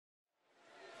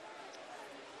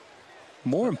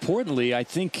More importantly, I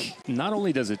think not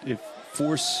only does it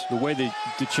force the way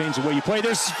to change the way you play.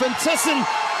 There's Svantesson,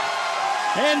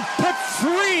 and put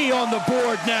 3 on the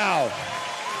board now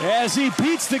as he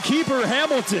beats the keeper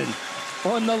Hamilton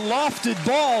on the lofted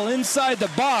ball inside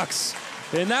the box.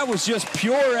 And that was just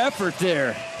pure effort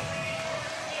there.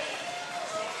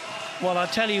 Well, I'll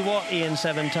tell you what, Ian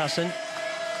Svantesson,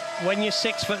 when you're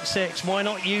 6'6", why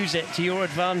not use it to your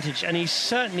advantage? And he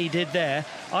certainly did there.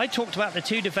 I talked about the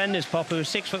 2 defenders, Pop, who were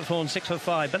 6'4" and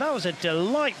 6'5", but that was a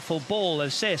delightful ball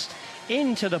assist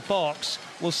into the box.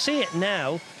 We'll see it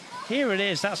now. Here it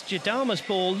is. That's Jadama's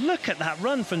ball. Look at that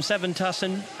run from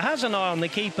Svantesson. Has an eye on the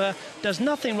keeper, does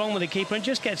nothing wrong with the keeper, and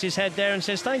just gets his head there and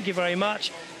says, thank you very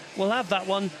much. We'll have that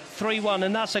one 3-1,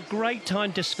 and that's a great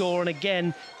time to score. And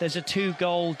again, there's a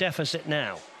 2-goal deficit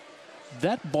now.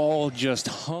 That ball just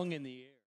hung in the air.